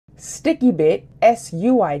Sticky bit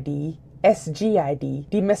SUID SGID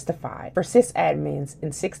demystified for sysadmins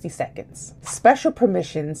in 60 seconds. Special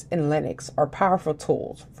permissions in Linux are powerful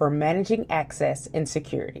tools for managing access and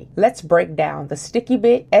security. Let's break down the sticky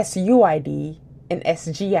bit, SUID, and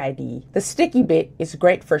SGID. The sticky bit is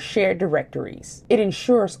great for shared directories. It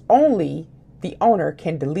ensures only the owner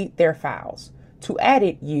can delete their files. To add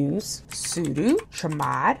it, use sudo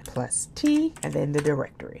chmod plus T and then the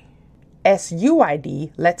directory.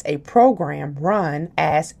 SUID lets a program run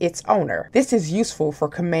as its owner. This is useful for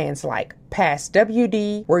commands like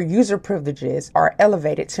passwd, where user privileges are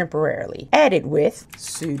elevated temporarily. Add it with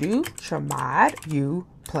sudo chmod u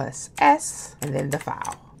plus s and then the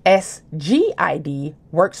file. SGID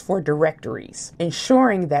works for directories,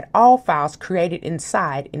 ensuring that all files created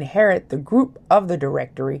inside inherit the group of the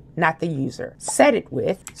directory, not the user. Set it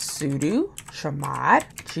with sudo chmod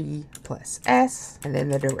g plus s and then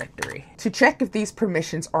the directory. To check if these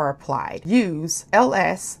permissions are applied, use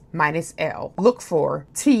ls-l. Look for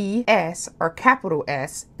TS or capital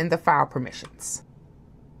S in the file permissions.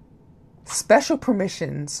 Special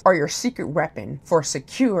permissions are your secret weapon for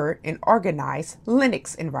secure and organized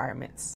Linux environments.